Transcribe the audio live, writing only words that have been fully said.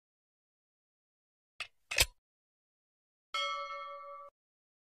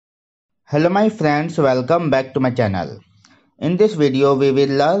Hello my friends, welcome back to my channel. In this video we will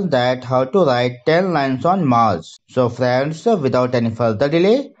learn that how to write 10 lines on Mars. So friends, without any further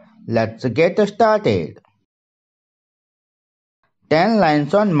delay, let's get started. 10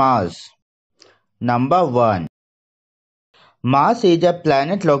 lines on Mars. Number 1. Mars is a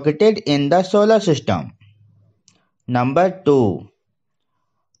planet located in the solar system. Number 2.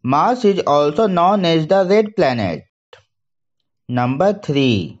 Mars is also known as the red planet. Number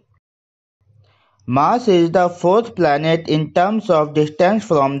 3. Mars is the fourth planet in terms of distance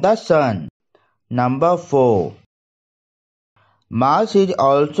from the Sun. Number 4. Mars is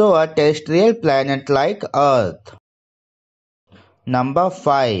also a terrestrial planet like Earth. Number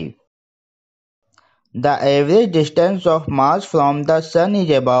 5. The average distance of Mars from the Sun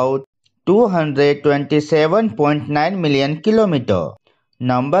is about 227.9 million kilometers.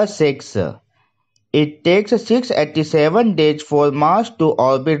 Number 6. It takes 687 days for Mars to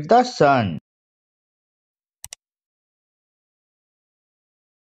orbit the Sun.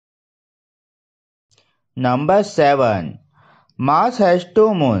 Number 7. Mars has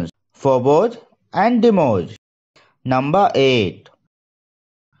two moons, Phobos and Deimos. Number 8.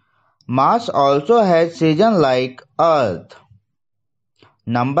 Mars also has seasons like Earth.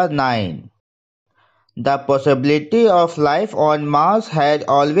 Number 9. The possibility of life on Mars has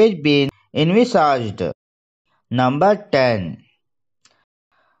always been envisaged. Number 10.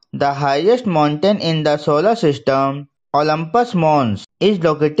 The highest mountain in the solar system, Olympus Mons, is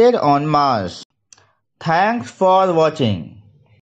located on Mars. Thanks for watching.